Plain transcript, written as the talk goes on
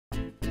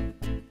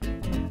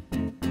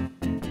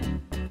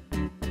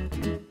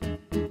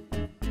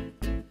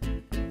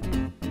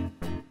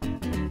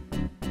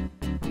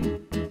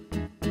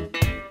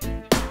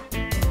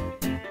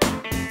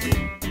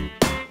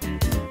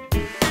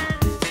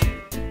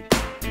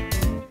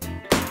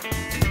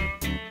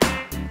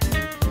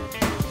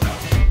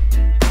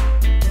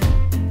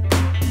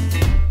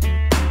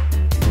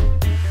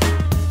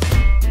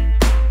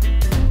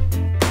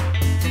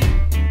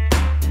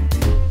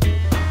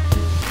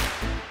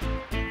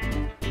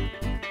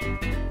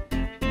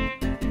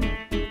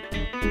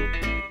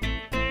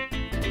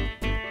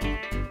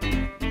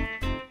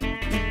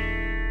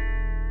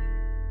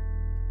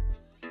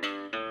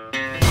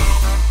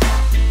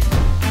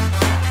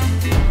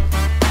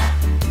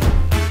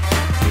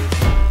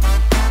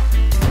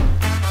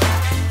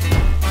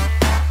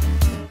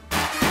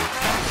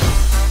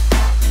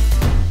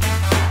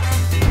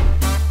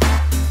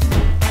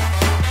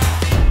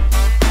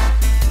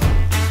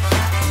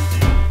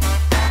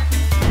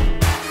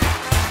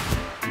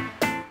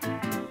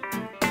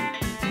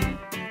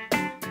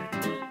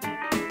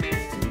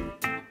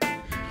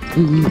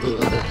Good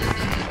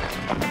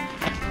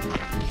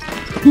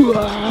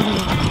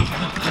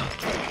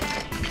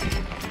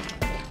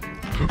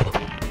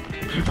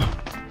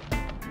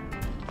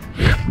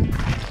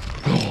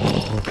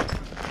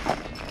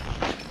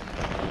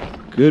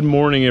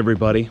morning,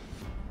 everybody.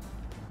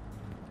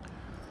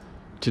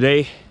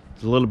 Today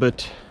is a little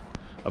bit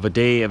of a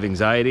day of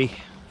anxiety,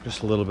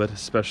 just a little bit,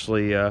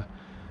 especially for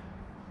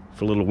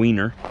little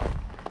Wiener.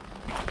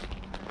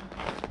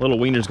 Little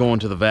Wiener's going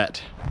to the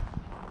vet.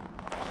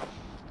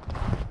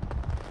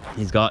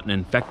 He's got an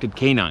infected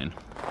canine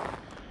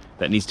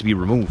that needs to be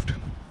removed,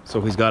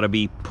 so he's got to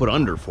be put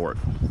under for it,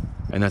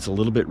 and that's a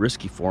little bit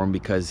risky for him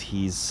because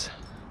he's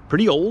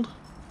pretty old.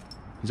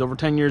 He's over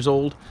 10 years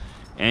old,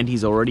 and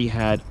he's already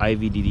had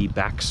IVDD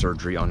back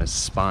surgery on his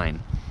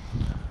spine.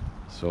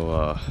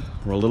 So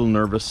we're a little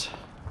nervous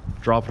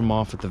dropping him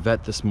off at the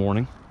vet this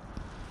morning.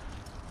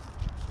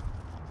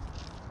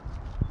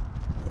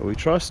 But we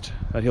trust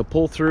that he'll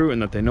pull through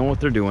and that they know what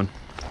they're doing.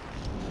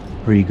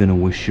 Or are you gonna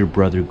wish your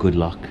brother good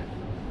luck?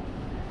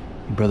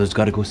 Your brother's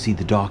gotta go see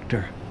the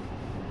doctor.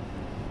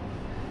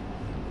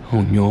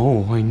 Oh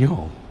no, I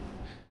know.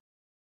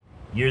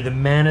 You're the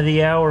man of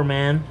the hour,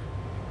 man.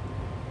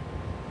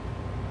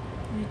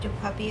 The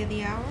puppy of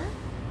the hour?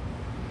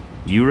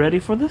 You ready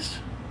for this?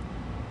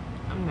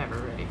 I'm never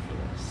ready for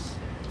this.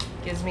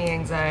 Gives me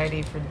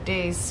anxiety for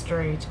days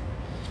straight.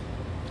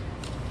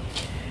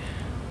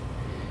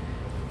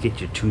 Get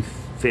your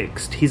tooth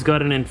fixed. He's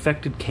got an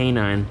infected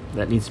canine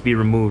that needs to be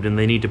removed, and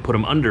they need to put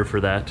him under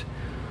for that.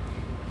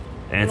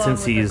 And along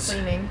since with he's the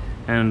cleaning.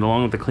 And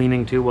along with the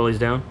cleaning too while he's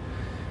down.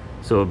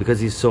 So because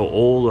he's so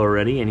old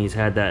already and he's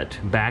had that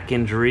back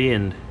injury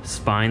and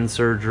spine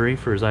surgery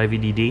for his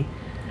IVDD.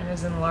 And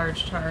his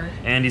enlarged heart.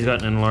 And he's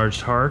got an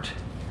enlarged heart.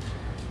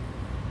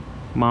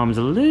 Mom's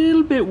a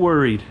little bit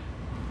worried.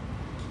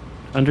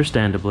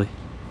 Understandably.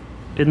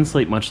 Didn't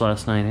sleep much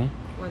last night, eh?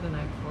 Or the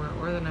night before,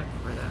 or the night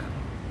before that.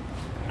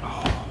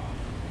 Oh.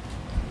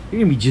 You're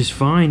gonna be just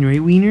fine,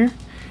 right, Wiener?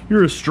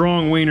 You're a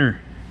strong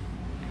Wiener.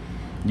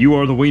 You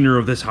are the Wiener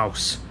of this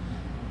house.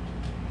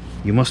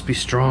 You must be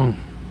strong.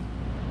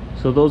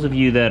 So those of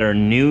you that are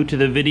new to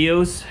the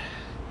videos,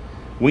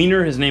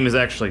 Wiener, his name is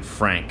actually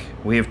Frank.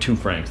 We have two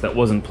Franks. That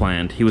wasn't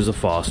planned. He was a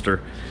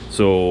foster.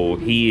 So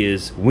he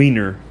is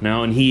Wiener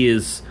now, and he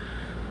is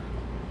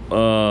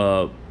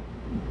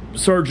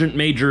Sergeant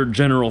Major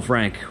General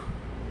Frank.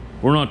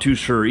 We're not too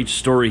sure. Each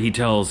story he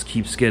tells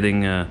keeps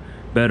getting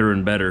better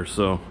and better.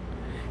 So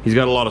he's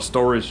got a lot of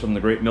stories from the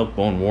Great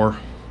Milkbone War.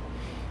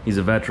 He's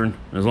a veteran.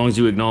 As long as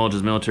you acknowledge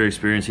his military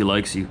experience, he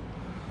likes you.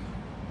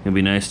 He'll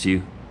be nice to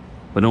you.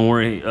 But don't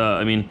worry,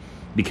 I mean,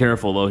 be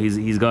careful though.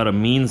 He's got a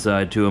mean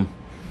side to him.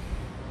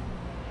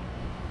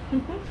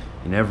 You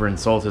never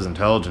insult his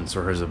intelligence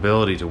or his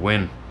ability to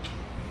win.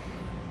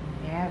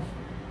 Yeah.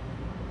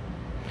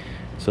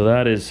 So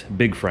that is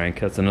Big Frank.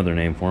 That's another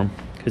name for him,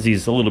 because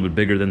he's a little bit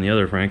bigger than the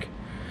other Frank.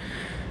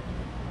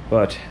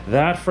 But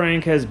that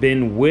Frank has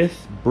been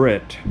with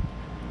Britt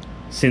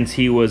since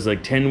he was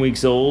like 10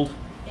 weeks old.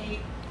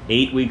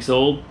 8 weeks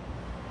old.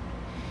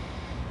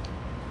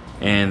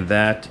 And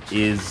that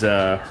is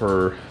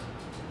her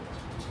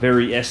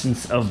very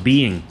essence of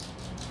being.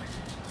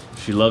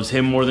 She loves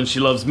him more than she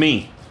loves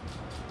me.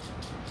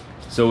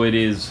 So it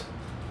is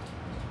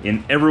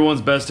in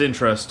everyone's best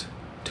interest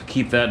to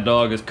keep that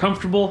dog as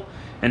comfortable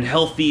and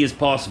healthy as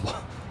possible.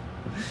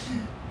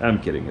 I'm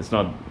kidding, it's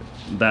not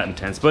that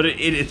intense, but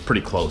it's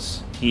pretty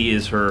close. He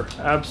is her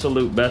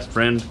absolute best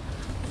friend,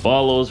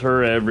 follows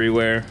her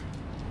everywhere,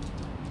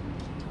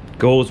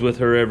 goes with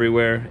her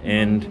everywhere,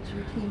 and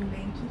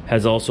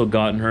has also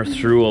gotten her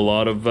through a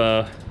lot of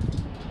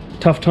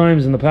tough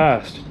times in the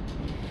past.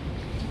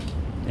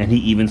 And he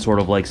even sort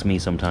of likes me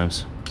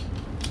sometimes,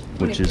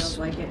 which is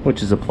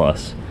a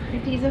plus.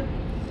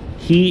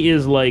 He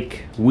is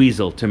like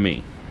Weasel to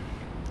me,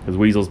 because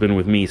Weasel's been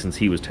with me since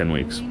he was 10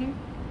 weeks.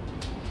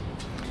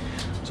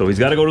 So he's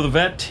got to go to the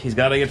vet. He's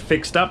got to get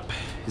fixed up.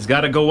 He's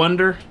got to go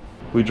under.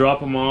 We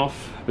drop him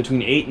off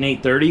between 8 and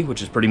 8:30,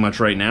 which is pretty much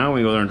right now.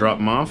 We go there and drop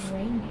him off,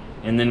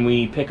 and then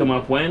we pick him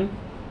up when?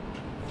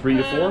 3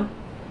 to 4?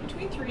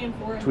 Between 3 and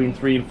 4. Between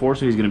 3 and 4,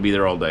 so he's going to be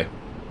there all day.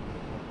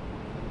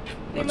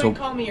 They might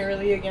call me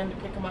early again to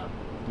pick him up.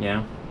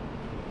 Yeah.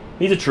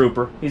 He's a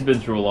trooper. He's been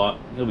through a lot.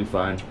 He'll be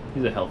fine.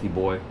 He's a healthy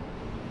boy.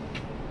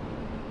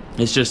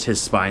 It's just his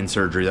spine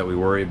surgery that we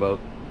worry about.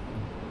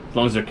 As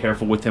long as they're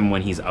careful with him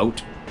when he's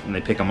out and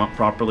they pick him up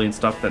properly and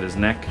stuff, that his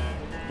neck,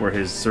 where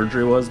his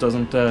surgery was,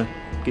 doesn't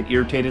get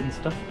irritated and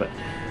stuff. But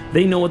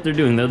they know what they're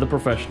doing. They're the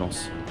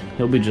professionals.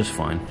 He'll be just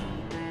fine.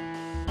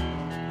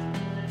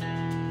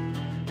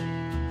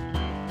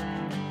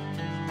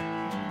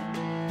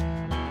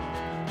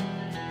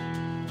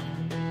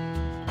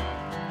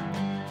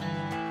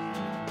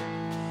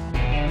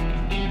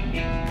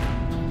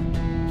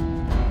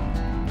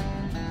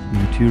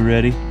 You two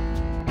ready?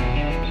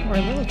 We're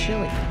a little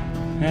chilly.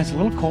 Yeah, it's a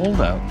little cold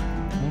out.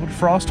 A little bit of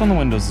frost on the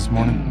windows this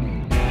morning.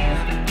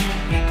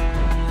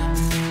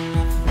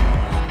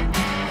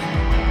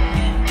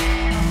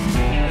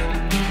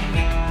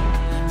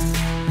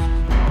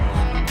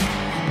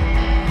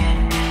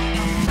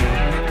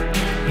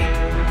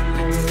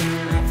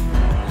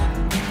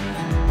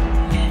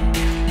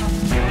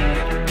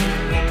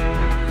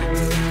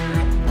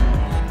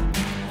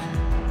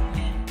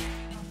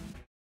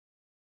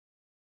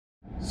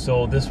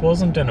 So this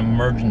wasn't an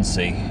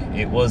emergency.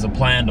 It was a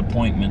planned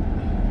appointment.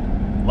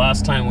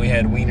 Last time we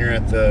had Wiener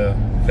at the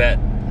vet,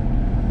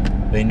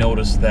 they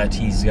noticed that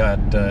he's got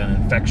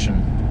an infection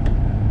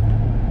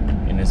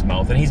in his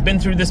mouth. And he's been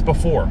through this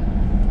before.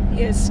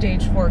 He has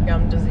stage 4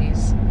 gum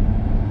disease.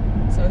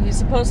 So he's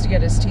supposed to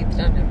get his teeth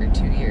done every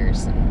 2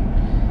 years.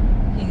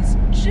 And he's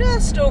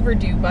just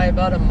overdue by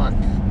about a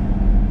month.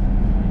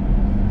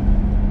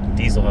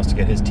 Diesel has to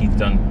get his teeth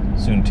done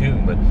soon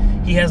too, but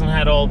he hasn't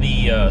had all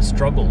the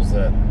struggles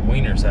that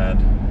Wiener's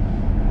had.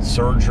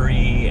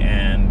 Surgery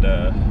and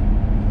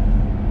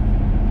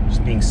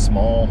just being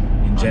small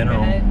in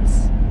general.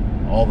 Meds.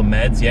 All the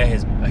meds, yeah.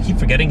 I keep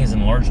forgetting his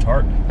enlarged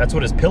heart. That's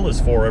what his pill is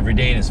for every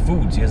day in his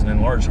foods. He has an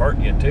enlarged heart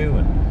yet too.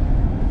 And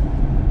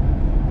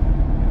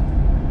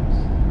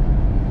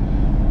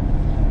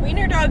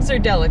Wiener dogs are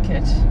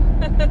delicate.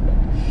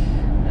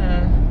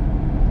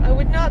 I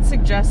would not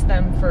suggest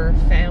them for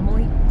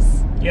families.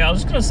 yeah, I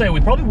was just gonna say,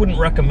 we probably wouldn't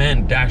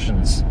recommend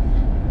Dachshunds.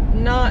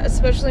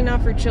 Especially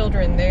not for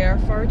children. They are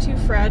far too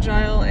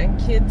fragile, and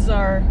kids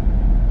are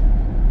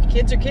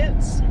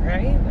kids,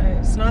 right?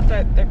 It's not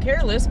that they're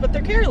careless, but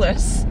they're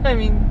careless. I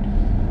mean,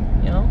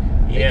 you know,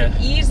 they Yeah.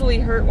 can easily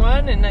hurt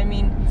one, and I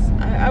mean,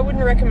 I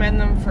wouldn't recommend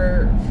them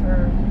for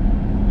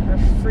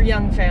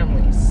young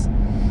families.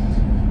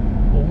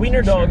 Well,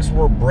 Wiener dogs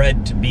were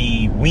bred to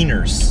be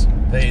wieners.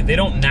 They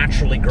don't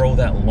naturally grow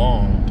that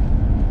long.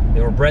 They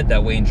were bred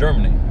that way in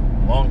Germany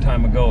a long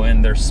time ago,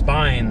 and their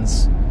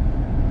spines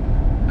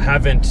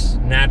haven't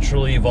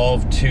naturally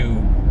evolved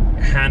to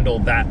handle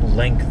that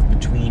length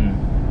between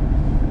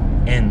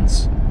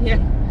ends. Yeah.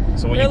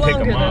 So when They're you pick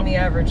longer them up, than the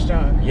average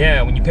dog.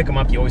 yeah, when you pick them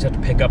up, you always have to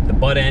pick up the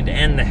butt end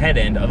and the head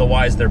end.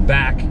 Otherwise, their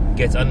back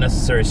gets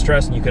unnecessary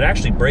stress, and you could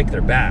actually break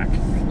their back.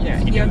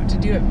 Yeah, if you have to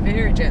do it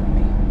very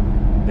gently.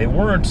 They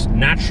weren't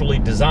naturally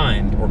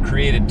designed or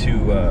created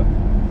to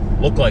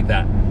look like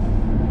that.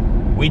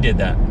 We did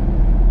that.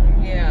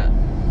 Yeah.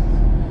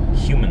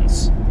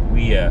 Humans.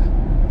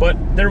 But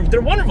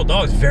they're wonderful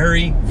dogs.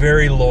 Very,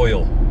 very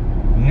loyal.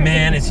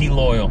 Man, is he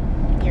loyal.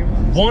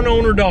 One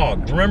owner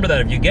dog. Remember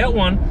that. If you get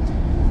one,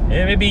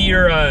 and maybe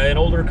you're an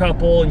older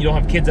couple and you don't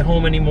have kids at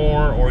home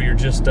anymore, or you're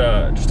just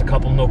a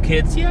couple, no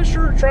kids. Yeah,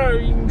 sure,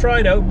 you can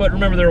try it out. But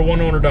remember, they're a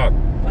one owner dog.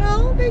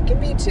 Well, they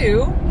can be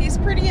two. He's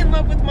pretty in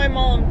love with my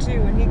mom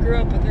too, and he grew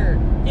up with her.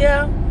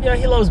 Yeah,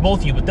 he loves both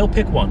of you, but they'll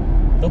pick one.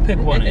 They'll pick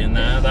one, and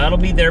that'll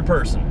be their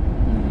person.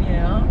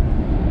 Yeah.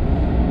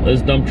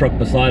 This dump truck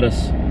beside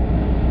us.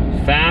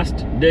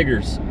 Fast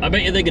Diggers. I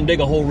bet you they can dig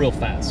a hole real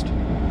fast.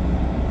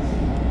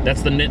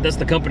 That's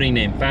the company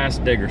name,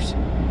 Fast Diggers.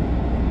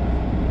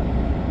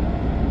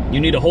 You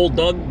need a hole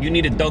dug? You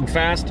need it dug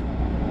fast?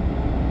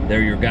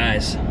 They're your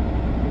guys.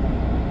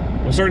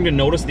 I'm starting to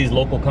notice these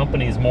local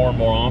companies more and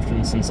more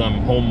often since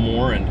I'm home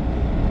more, and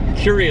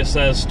curious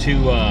as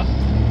to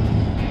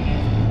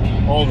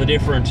all the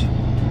different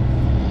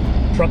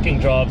trucking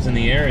jobs in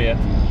the area.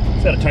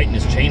 He's got to tighten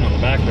his chain on the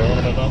back there. What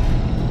about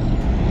that?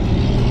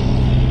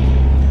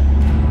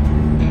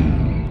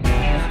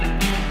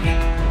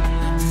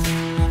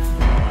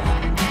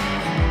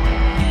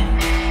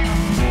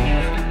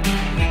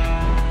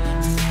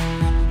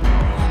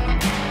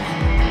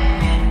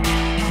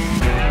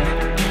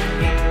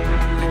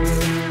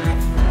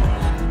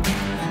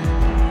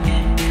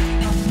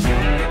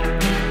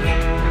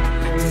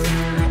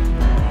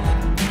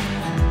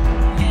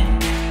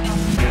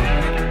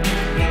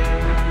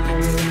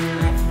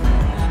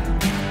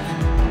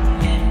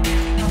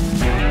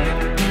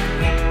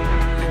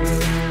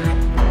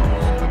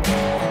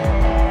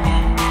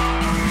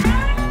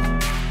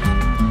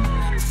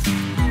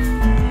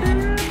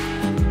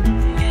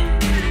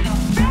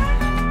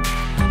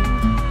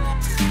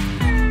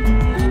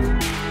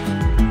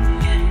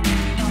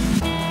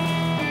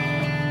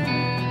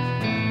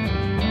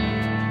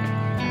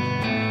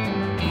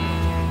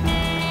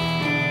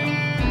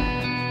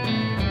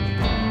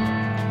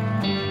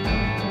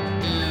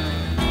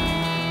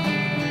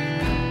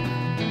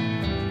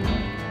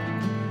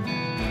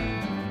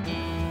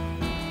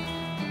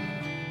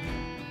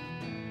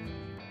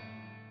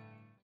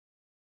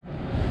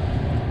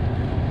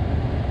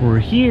 We're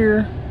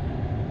here.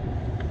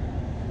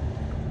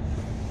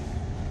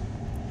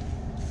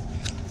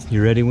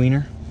 You ready,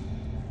 Wiener?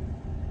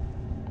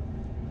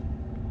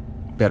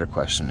 Better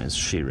question, is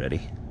she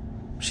ready?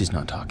 She's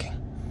not talking.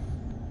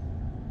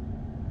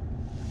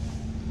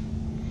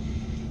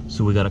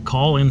 So we got a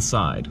call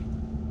inside,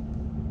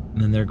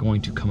 and then they're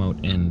going to come out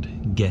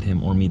and get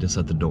him or meet us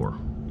at the door.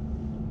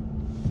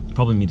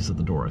 Probably meet us at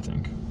the door, I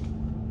think.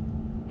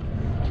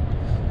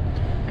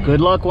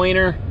 Good luck,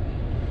 Wiener.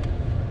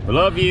 We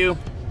love you.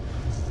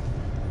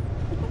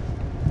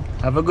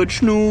 Have a good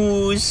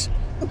snooze.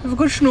 Have a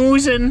good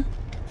snoozing.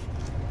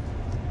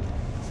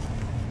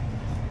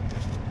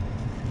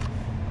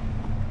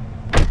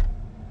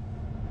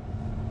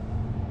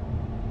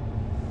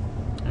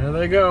 There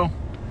they go.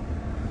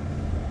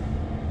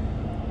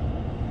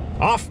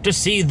 Off to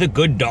see the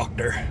good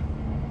doctor.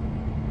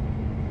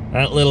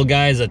 That little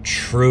guy's a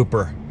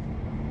trooper.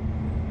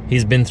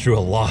 He's been through a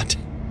lot.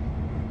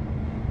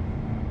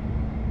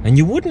 And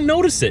you wouldn't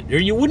notice it, or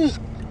you wouldn't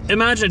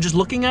imagine it just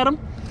looking at him.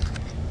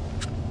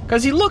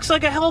 Because he looks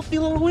like a healthy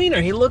little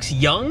wiener. He looks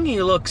young,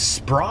 he looks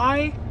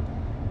spry.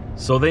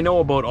 So they know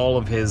about all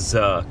of his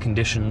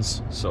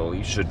conditions, so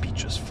he should be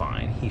just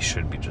fine. He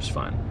should be just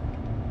fine.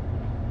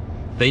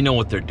 They know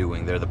what they're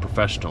doing. They're the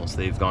professionals.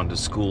 They've gone to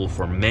school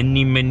for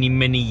many, many,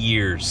 many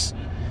years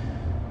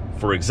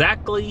for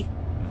exactly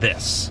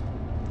this.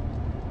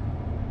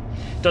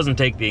 Doesn't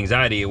take the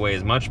anxiety away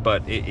as much,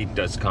 but it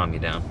does calm you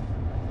down.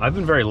 I've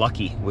been very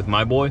lucky with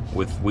my boy,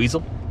 with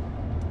Weasel.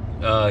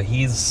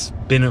 He's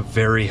been a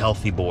very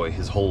healthy boy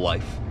his whole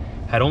life.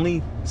 Had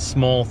only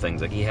small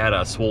things, like he had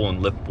a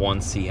swollen lip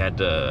once. He had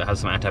to have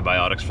some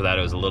antibiotics for that.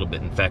 It was a little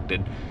bit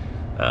infected.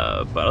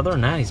 But other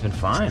than that, he's been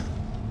fine.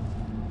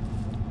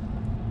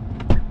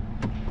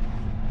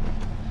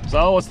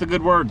 So, what's the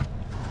good word?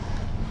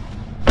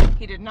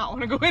 He did not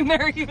want to go in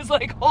there. He was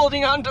like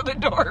holding onto the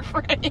door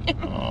frame.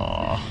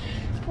 Aww.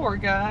 Poor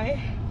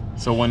guy.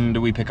 So when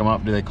do we pick him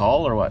up? Do they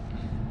call or what?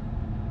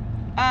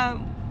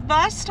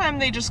 Last time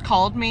they just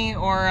called me,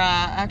 or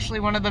actually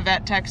one of the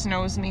vet techs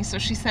knows me, so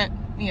she sent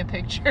me a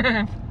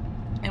picture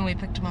and we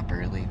picked him up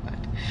early, but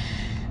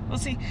we'll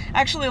see.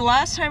 Actually,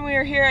 last time we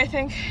were here, I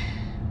think,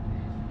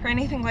 for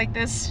anything like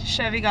this,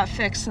 Chevy got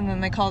fixed and then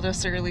they called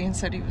us early and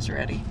said he was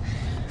ready.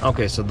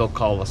 Okay, so they'll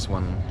call us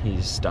when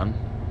he's done,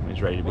 when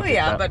he's ready to be picked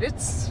up. But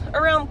it's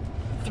around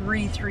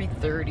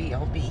 3:30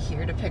 I'll be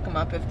here to pick him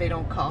up if they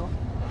don't call.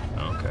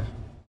 Okay.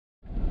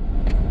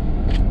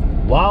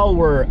 While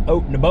we're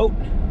out and about,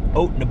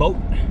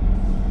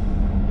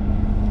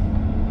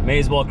 may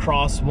as well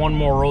cross one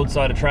more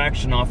roadside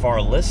attraction off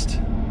our list.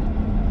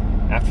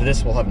 After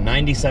this, we'll have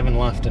 97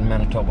 left in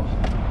Manitoba.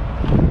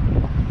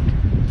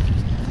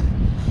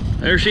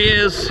 There she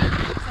is. It's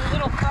a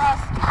little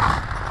frosty.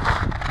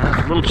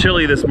 It's a little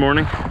chilly this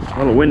morning. A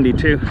little windy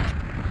too.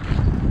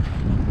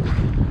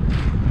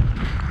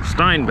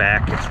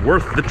 Steinbach, it's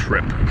worth the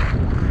trip.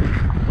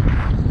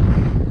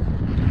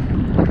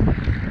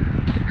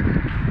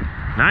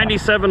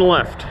 $97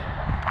 left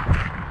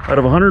out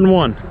of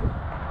 101.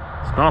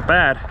 It's not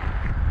bad.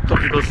 So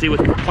people see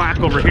what the plaque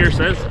over here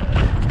says.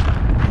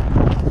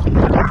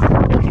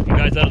 Keep you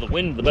guys out of the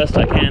wind the best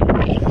I can.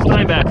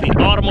 Steinbach, the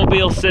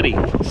automobile city.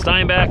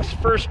 Steinbach's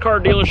first car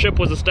dealership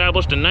was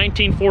established in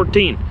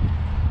 1914.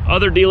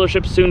 Other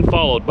dealerships soon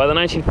followed. By the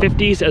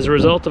 1950s, as a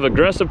result of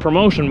aggressive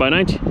promotion,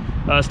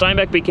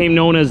 Steinbach became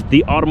known as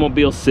the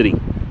automobile city.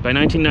 By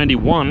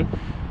 1991,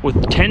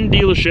 with 10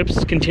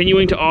 dealerships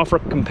continuing to offer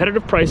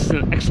competitive prices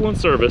and excellent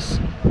service,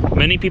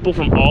 many people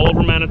from all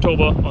over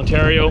Manitoba,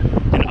 Ontario,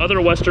 and other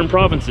western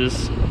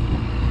provinces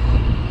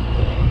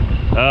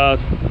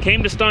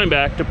came to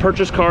Steinbach to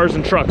purchase cars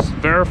and trucks,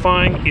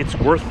 verifying it's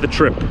worth the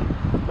trip.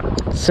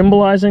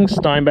 Symbolizing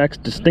Steinbach's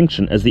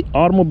distinction as the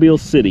automobile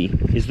city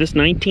is this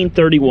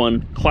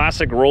 1931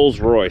 classic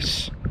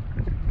Rolls-Royce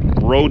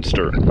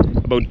Roadster,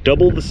 about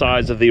double the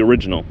size of the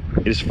original.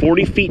 It is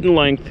 40 feet in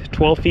length,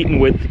 12 feet in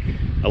width,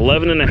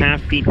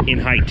 11.5 feet in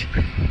height.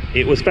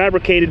 It was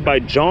fabricated by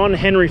John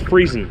Henry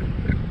Friesen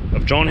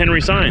of John Henry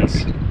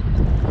Signs.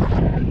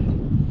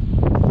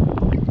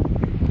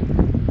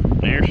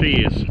 There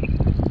she is.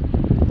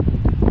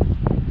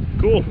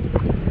 Cool.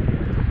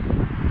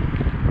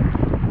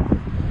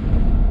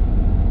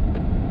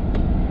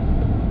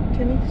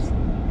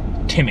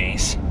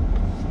 Timmy's.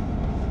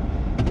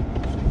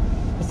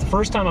 It's the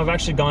first time I've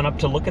actually gone up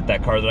to look at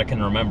that car that I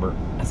can remember.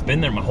 It's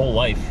been there my whole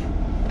life.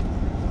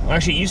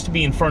 Actually, it used to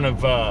be in front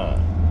of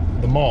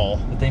the mall,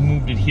 but they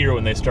moved it here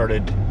when they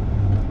started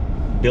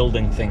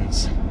building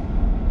things.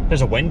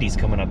 There's a Wendy's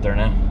coming up there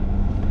now.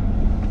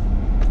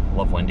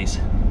 Love Wendy's.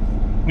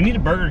 We need a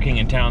Burger King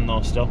in town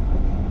though still.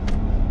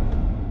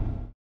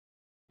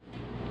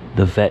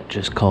 The vet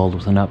just called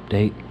with an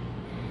update.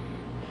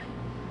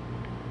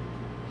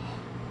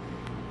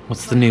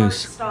 What's the news?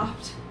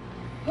 Stopped.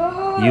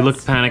 Oh, You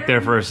looked panicked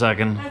there for a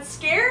second. That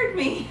scared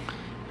me.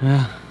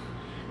 Yeah.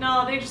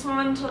 No, they just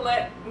wanted to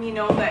let me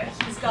know that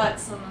he's got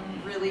some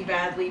really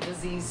badly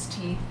diseased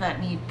teeth that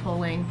need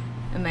pulling,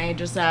 and they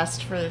just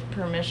asked for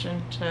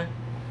permission to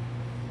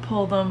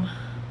pull them.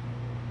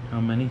 How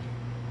many?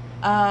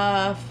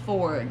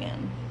 4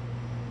 again.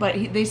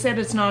 But they said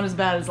it's not as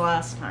bad as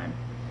last time.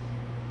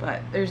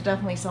 But there's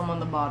definitely some on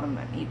the bottom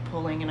that need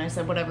pulling, and I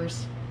said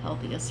whatever's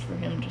healthiest for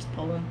him, just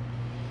pull them.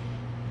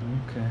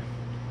 Okay.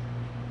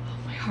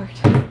 Oh, my heart.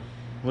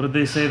 What did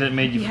they say that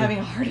made you feel having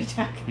a heart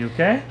attack? You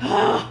okay?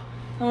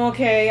 I'm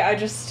okay. I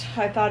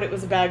thought it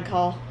was a bad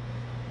call.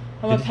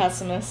 I'm a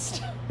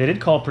pessimist. They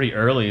did call pretty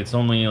early. It's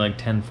only like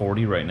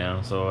 10:40 right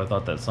now, so I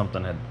thought that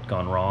something had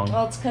gone wrong.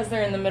 Well, it's because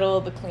they're in the middle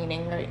of the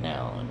cleaning right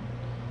now, and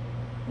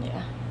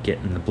yeah.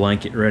 Getting the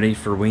blanket ready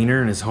for Wiener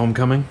and his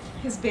homecoming.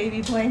 His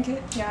baby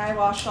blanket. Yeah, I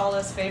washed all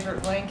his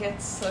favorite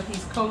blankets, so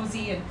he's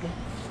cozy and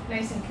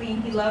nice and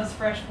clean. He loves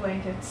fresh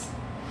blankets.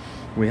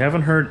 We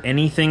haven't heard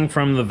anything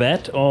from the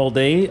vet all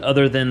day,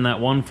 other than that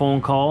one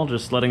phone call,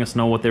 just letting us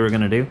know what they were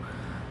going to do.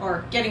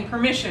 Or getting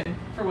permission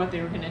for what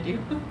they were going to do.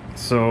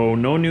 So,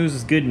 no news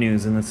is good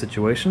news in this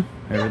situation.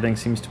 Everything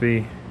seems to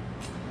be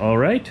all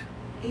right.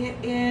 It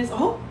is,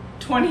 12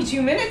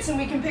 22 minutes and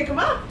we can pick him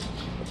up.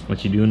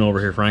 What you doing over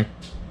here, Frank?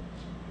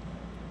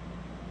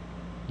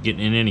 You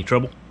getting in any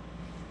trouble?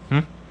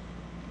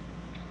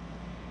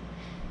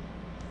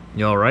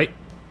 You all right?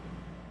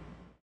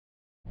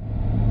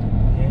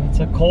 Yeah, it's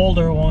a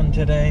colder one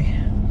today.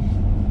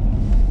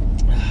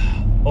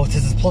 Oh,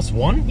 this is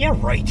 +1? Yeah,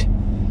 right.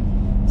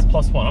 It's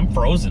 +1. I'm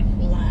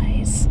frozen.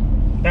 Lies.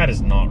 That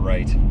is not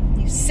right.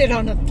 You sit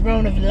on a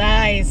throne of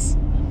lies.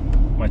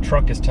 My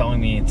truck is telling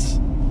me it's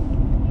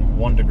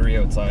 1 degree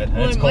outside, and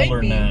it's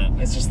colder than that.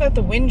 It's just that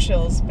the wind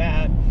chill's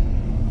bad.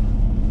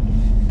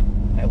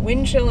 That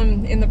wind chill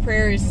in the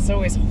prairies is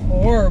always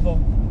horrible.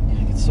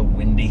 It gets so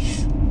windy.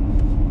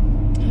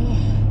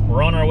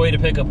 We're on our way to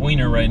pick up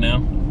Wiener right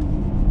now.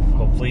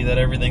 Hopefully that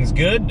everything's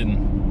good,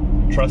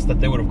 and trust that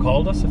they would have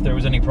called us if there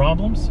was any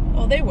problems.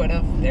 Oh, they would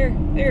have.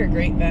 They're a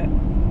great vet.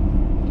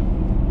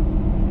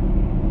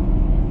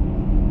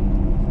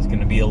 He's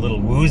gonna be a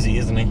little woozy,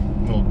 isn't he?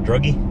 A little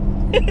druggy.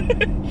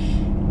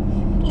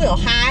 A little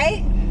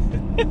high.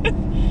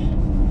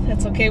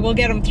 That's okay, we'll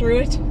get him through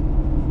it.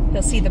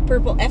 He'll see the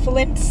purple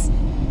effluents,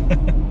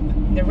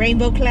 the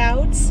rainbow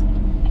clouds.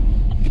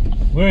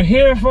 We're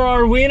here for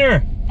our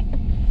Wiener.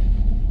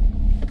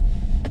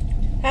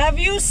 Have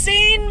you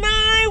seen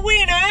my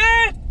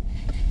wiener?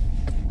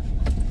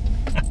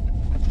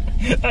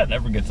 That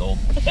never gets old.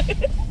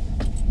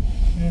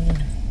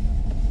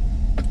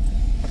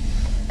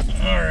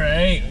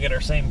 Alright, we get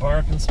our same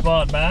parking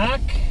spot back.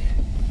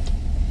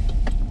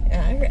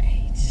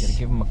 Alright. Gotta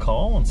give them a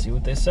call and see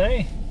what they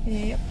say.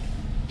 Yep.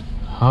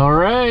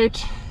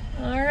 Alright.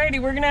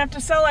 Alrighty, we're gonna have to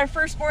sell our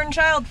firstborn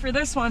child for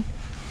this one.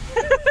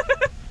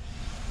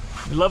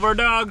 We love our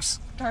dogs.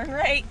 Darn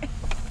right.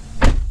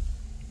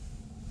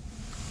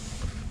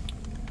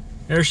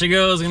 There she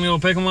goes. Gonna go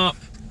pick him up.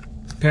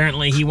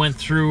 Apparently, he went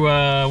through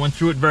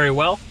it very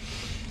well.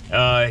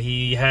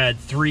 He had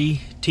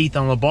 3 teeth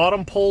on the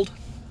bottom pulled,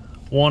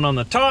 1 on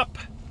the top.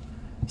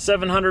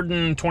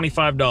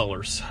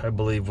 $725, I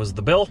believe, was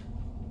the bill.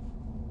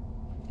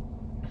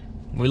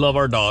 We love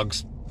our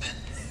dogs.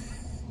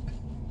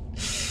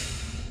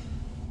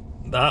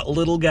 That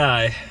little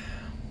guy.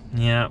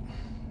 Yeah.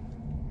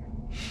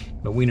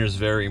 But Wiener's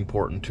very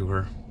important to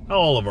her.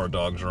 All of our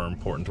dogs are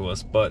important to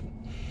us, but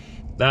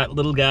that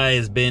little guy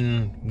has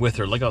been with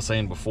her, like I was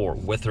saying before,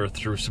 with her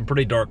through some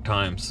pretty dark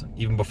times,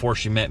 even before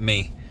she met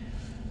me.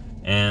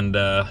 And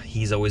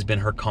he's always been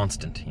her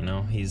constant, you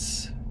know.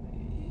 He's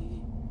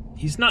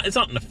not, it's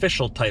not an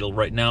official title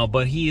right now,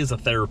 but he is a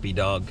therapy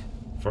dog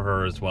for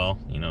her as well.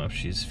 You know, if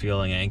she's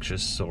feeling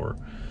anxious or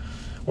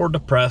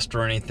depressed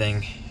or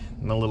anything,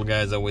 the little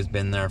guy's always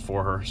been there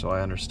for her, so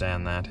I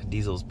understand that.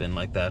 Diesel's been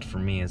like that for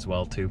me as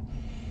well too.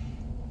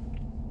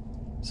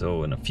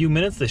 So in a few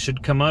minutes they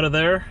should come out of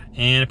there,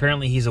 and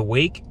apparently he's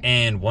awake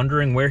and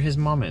wondering where his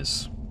mom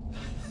is.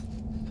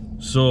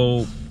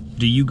 So,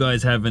 do you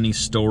guys have any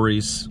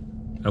stories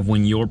of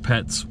when your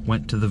pets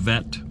went to the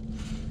vet?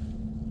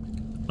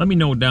 Let me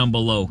know down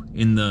below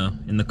in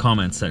the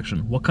comments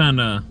section. What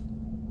kind of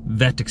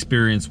vet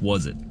experience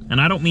was it? And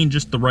I don't mean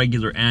just the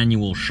regular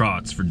annual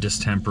shots for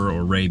distemper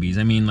or rabies.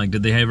 I mean, like,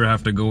 did they ever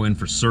have to go in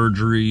for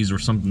surgeries or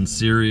something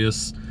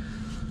serious?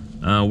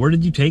 Where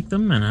did you take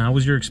them, and how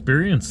was your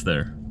experience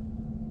there?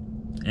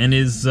 And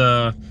is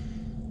that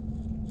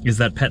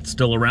pet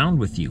still around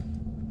with you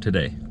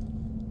today?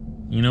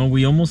 You know,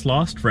 we almost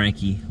lost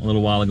Frankie a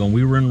little while ago.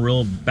 We were in a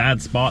real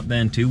bad spot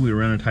then too. We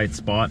were in a tight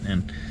spot,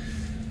 and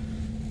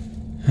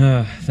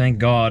thank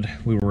God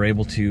we were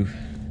able to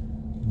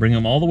bring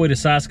him all the way to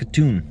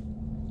Saskatoon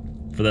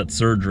for that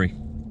surgery.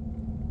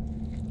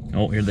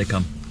 Oh, here they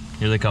come.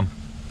 Here they come.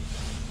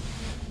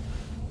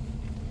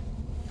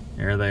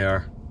 There they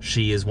are.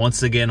 She is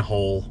once again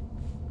whole.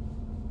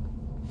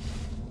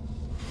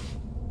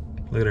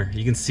 Look at her.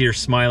 You can see her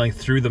smiling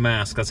through the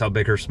mask. That's how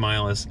big her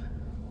smile is.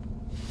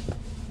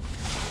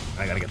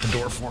 I gotta get the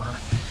door for her.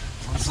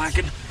 1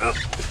 second. Oh.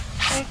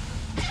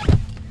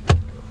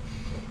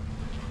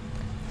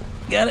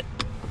 Got it.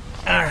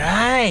 All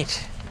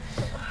right.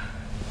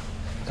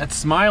 That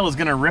smile is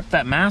gonna rip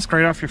that mask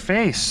right off your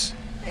face.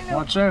 I know.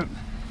 Watch out.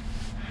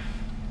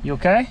 You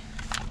okay?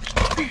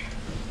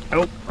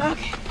 Oh.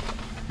 Okay.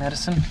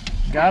 Medicine.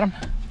 Got him?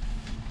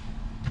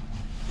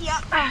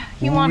 Yeah.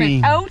 He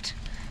wanted out.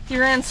 He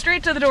ran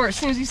straight to the door as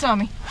soon as he saw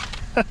me.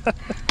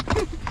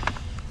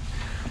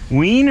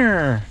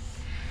 Wiener.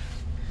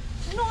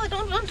 No, I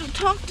don't want to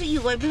talk to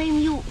you. I blame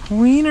you.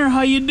 Wiener,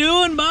 how you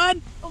doing,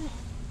 bud? Oh.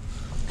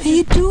 How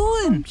you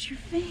doing? Bumped your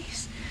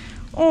face.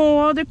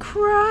 Oh, they're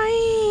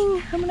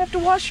crying. I'm gonna have to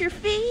wash your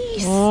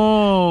face.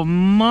 Oh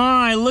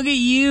my, look at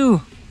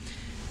you.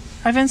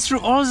 I went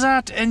through all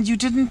that and you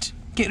didn't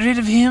get rid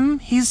of him?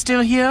 He's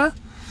still here?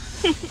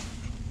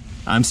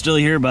 I'm still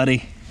here,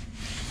 buddy.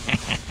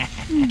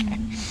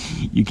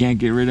 You can't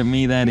get rid of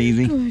me that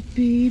easy. Good,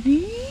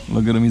 baby.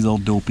 Look at him, he's all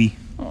dopey.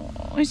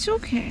 Oh, it's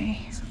okay.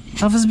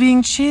 I was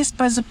being chased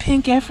by the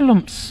pink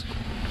efflumps.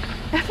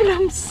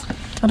 Efflumps.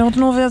 I don't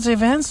know where they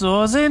went, so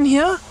are they in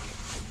here?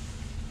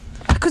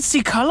 I could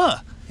see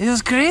color. It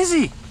was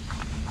crazy.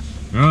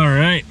 All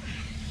right.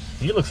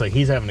 He looks like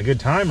he's having a good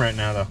time right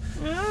now, though.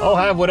 Yeah. I'll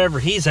have whatever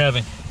he's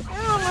having.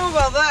 I don't know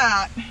about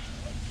that.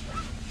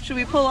 Should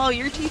we pull all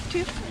your teeth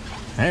too?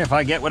 Hey, if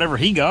I get whatever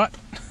he got.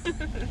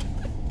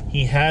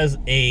 He has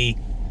an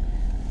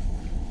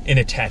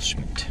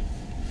attachment,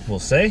 we'll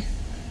say.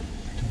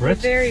 They're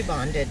very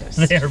bonded.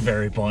 They are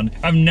very bonded.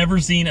 I've never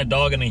seen a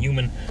dog and a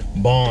human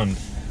bond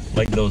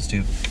like those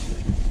two.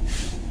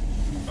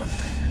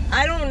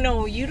 I don't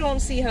know. You don't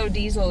see how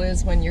Diesel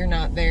is when you're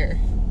not there.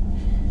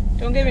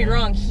 Don't get me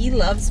wrong, he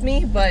loves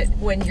me, but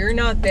when you're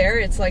not there,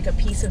 it's like a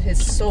piece of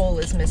his soul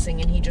is missing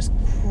and he just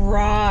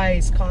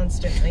cries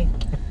constantly.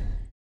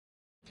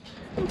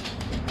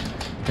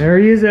 There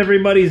he is,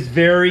 everybody's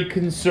very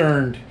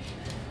concerned.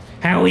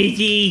 How is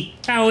he?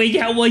 How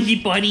was he,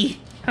 buddy?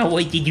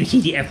 Did you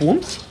see the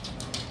F-worms?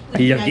 I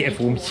love the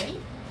F-worms.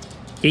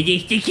 Did they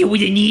stick you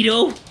with a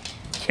needle?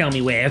 Tell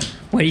me, Webb,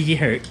 where does it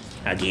hurt?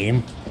 I'll get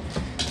him.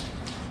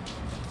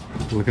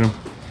 Look at him.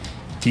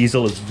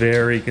 Diesel is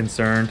very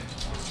concerned.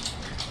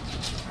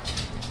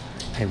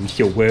 I was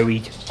so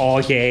worried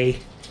all day.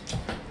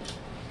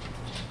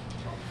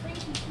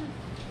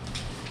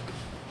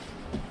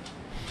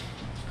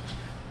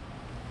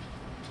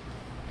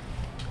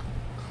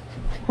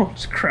 Oh,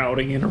 it's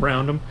crowding in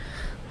around him.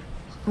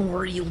 Don't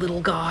worry, you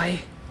little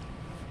guy.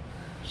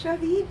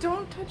 Chevy,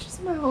 don't touch his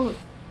mouth.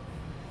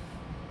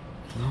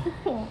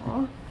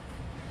 Aww.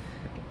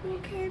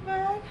 Okay,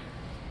 bud?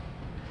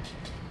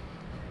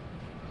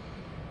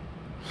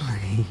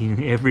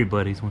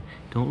 Everybody's one.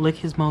 Don't lick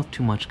his mouth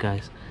too much,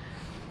 guys.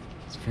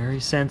 It's very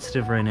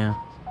sensitive right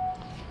now.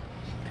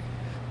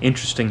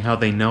 Interesting how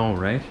they know,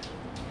 right?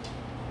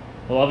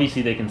 Well,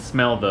 obviously they can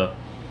smell the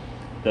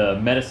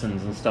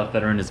medicines and stuff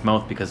that are in his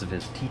mouth because of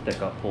his teeth that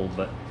got pulled,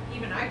 but...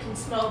 Even I can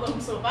smell them,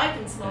 so if I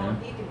can smell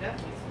them, he can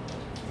definitely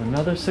smell them.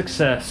 Another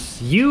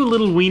success. You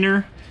little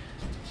wiener.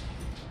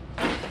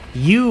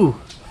 You.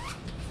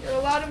 You're a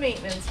lot of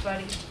maintenance,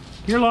 buddy.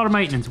 You're a lot of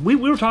maintenance. We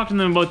were talking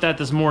to them about that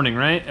this morning,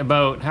 right?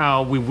 About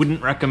how we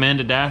wouldn't recommend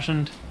a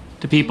Dachshund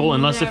to people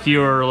unless if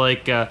you're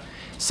like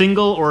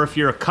single, or if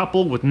you're a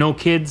couple with no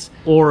kids,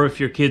 or if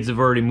your kids have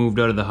already moved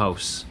out of the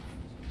house.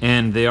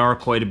 And they are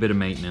quite a bit of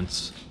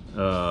maintenance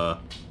at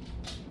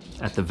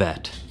the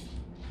vet.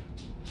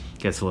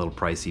 Gets a little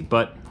pricey,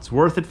 but it's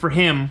worth it for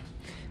him.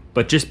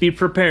 But just be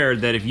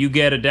prepared that if you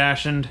get a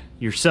Dachshund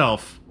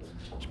yourself,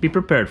 just be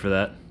prepared for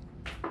that.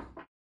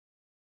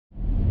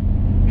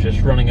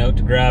 Just running out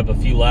to grab a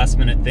few last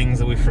minute things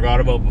that we forgot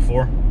about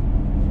before.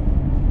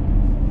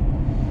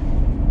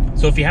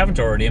 So if you haven't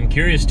already, I'm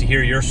curious to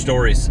hear your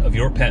stories of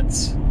your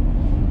pets.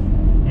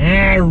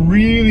 I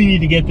really need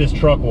to get this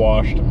truck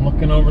washed. I'm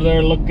looking over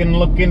there, looking.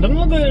 Doesn't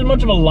look like there's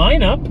much of a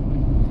lineup.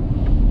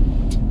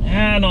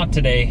 Not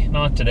today,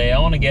 not today. I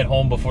want to get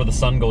home before the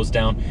sun goes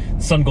down.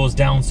 The sun goes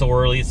down so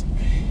early. It's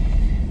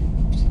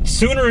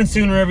sooner and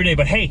sooner every day.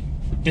 But hey,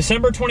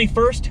 December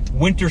 21st,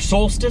 winter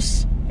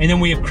solstice. And then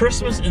we have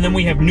Christmas, and then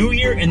we have New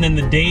Year, and then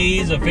the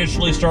days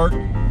officially start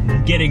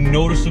getting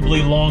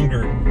noticeably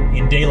longer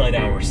in daylight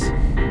hours.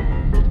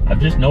 I've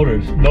just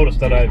noticed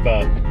that I've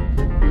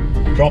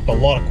dropped a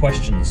lot of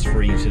questions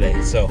for you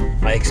today, so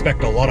I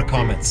expect a lot of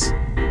comments.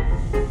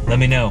 Let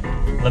me know.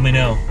 Let me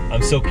know.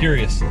 I'm so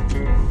curious.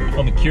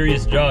 I'm a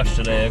curious Josh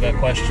today. I got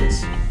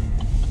questions.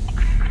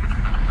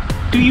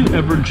 Do you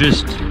ever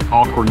just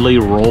awkwardly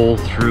roll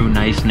through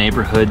nice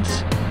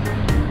neighborhoods,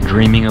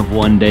 dreaming of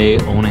one day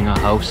owning a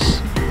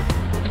house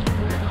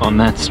on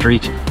that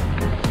street?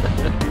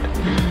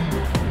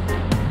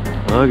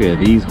 Look at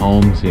these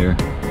homes here.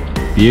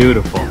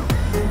 Beautiful.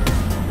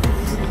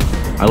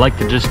 I like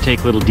to just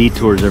take little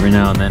detours every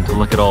now and then to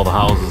look at all the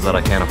houses that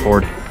I can't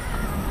afford.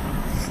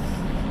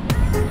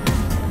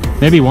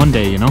 Maybe one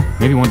day, you know?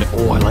 Maybe one day.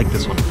 Oh, I like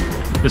this one.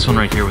 This one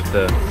right here with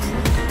the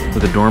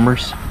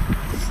dormers.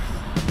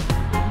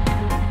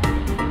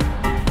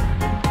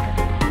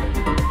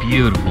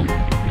 Beautiful.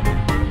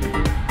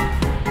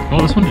 Oh,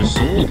 this one just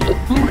sold.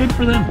 Oh, good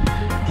for them.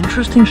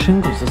 Interesting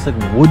shingles. It's like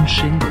wood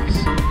shingles.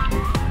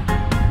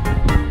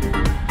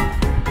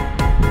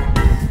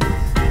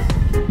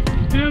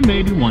 Yeah,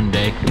 maybe one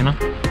day, you know?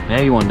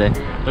 Maybe one day.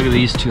 Look at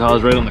these two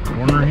houses right on the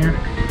corner here.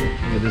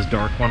 Look at this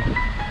dark one.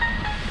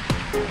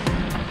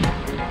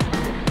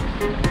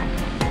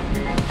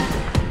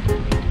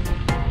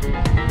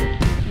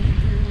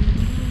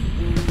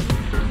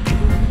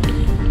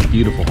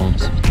 Beautiful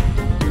homes.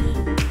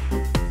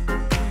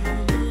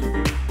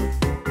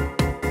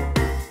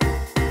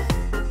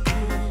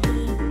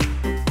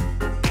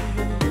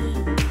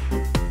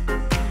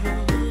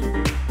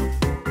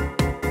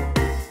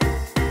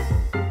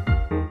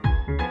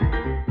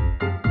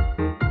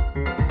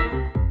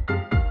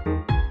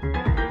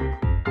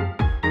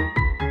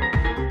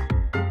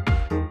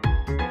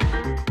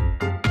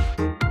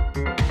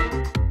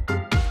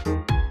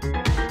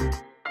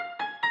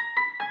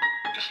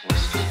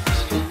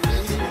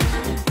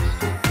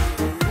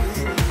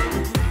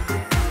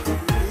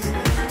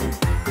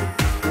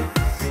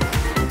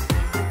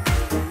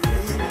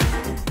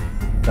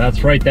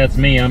 That's right, that's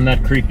me. I'm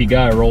that creepy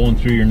guy rolling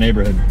through your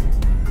neighborhood.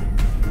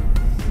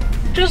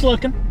 Just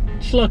looking,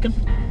 just looking.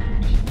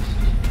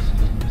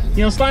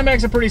 You know,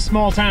 Steinbach's a pretty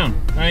small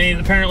town. I mean,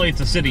 apparently it's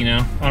a city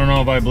now. I don't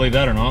know if I believe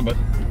that or not, but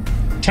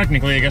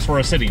technically I guess we're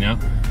a city now.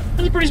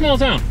 It's a pretty small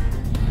town.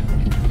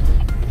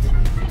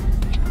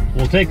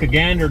 We'll take a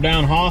gander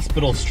down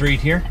Hospital Street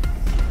here.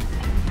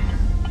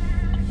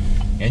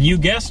 And you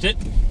guessed it,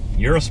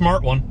 you're a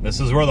smart one. This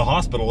is where the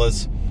hospital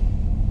is.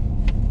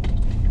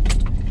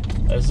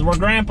 This is where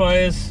Grandpa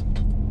is.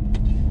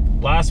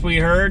 Last we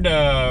heard,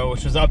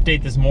 which was an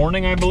update this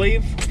morning, I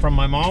believe, from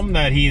my mom,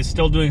 that he is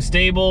still doing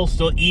stable,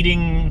 still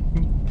eating.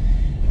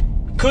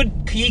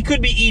 He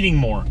could be eating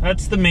more.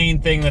 That's the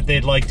main thing that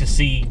they'd like to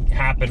see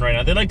happen right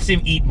now. They'd like to see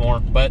him eat more,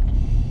 but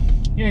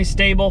you know, he's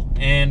stable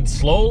and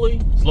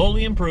slowly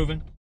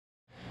improving.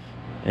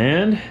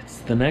 And it's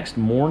the next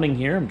morning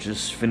here. I'm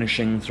just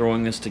finishing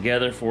throwing this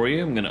together for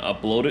you. I'm going to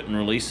upload it and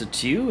release it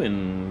to you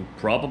in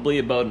probably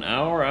about an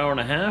hour, hour and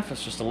a half.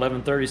 It's just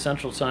 11:30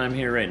 Central Time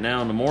here right now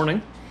in the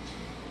morning.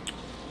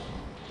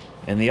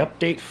 And the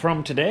update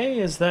from today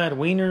is that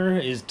Wiener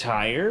is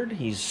tired,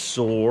 he's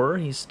sore,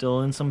 he's still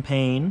in some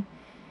pain.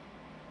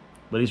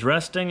 But he's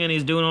resting and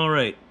he's doing all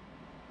right.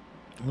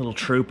 Little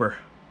trooper.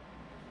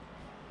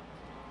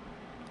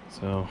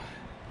 So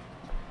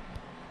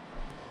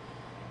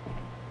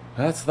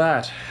that's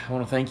that. I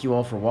want to thank you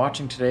all for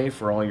watching today,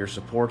 for all your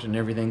support and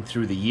everything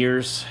through the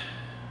years.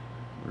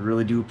 We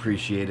really do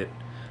appreciate it.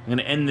 I'm going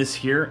to end this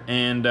here,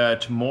 and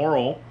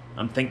tomorrow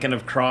I'm thinking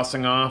of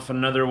crossing off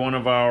another one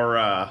of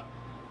our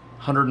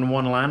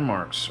 101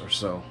 landmarks or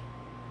so.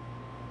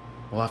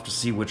 We'll have to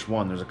see which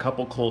one. There's a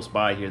couple close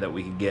by here that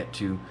we could get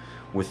to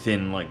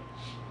within like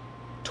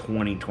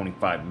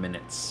 20-25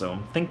 minutes. So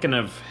I'm thinking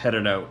of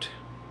headed out,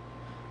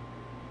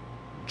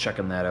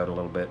 checking that out a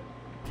little bit.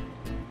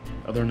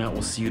 Other than that,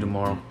 we'll see you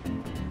tomorrow.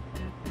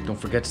 Don't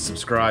forget to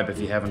subscribe if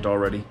you haven't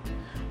already.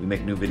 We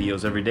make new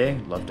videos every day.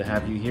 Love to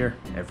have you here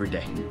every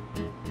day.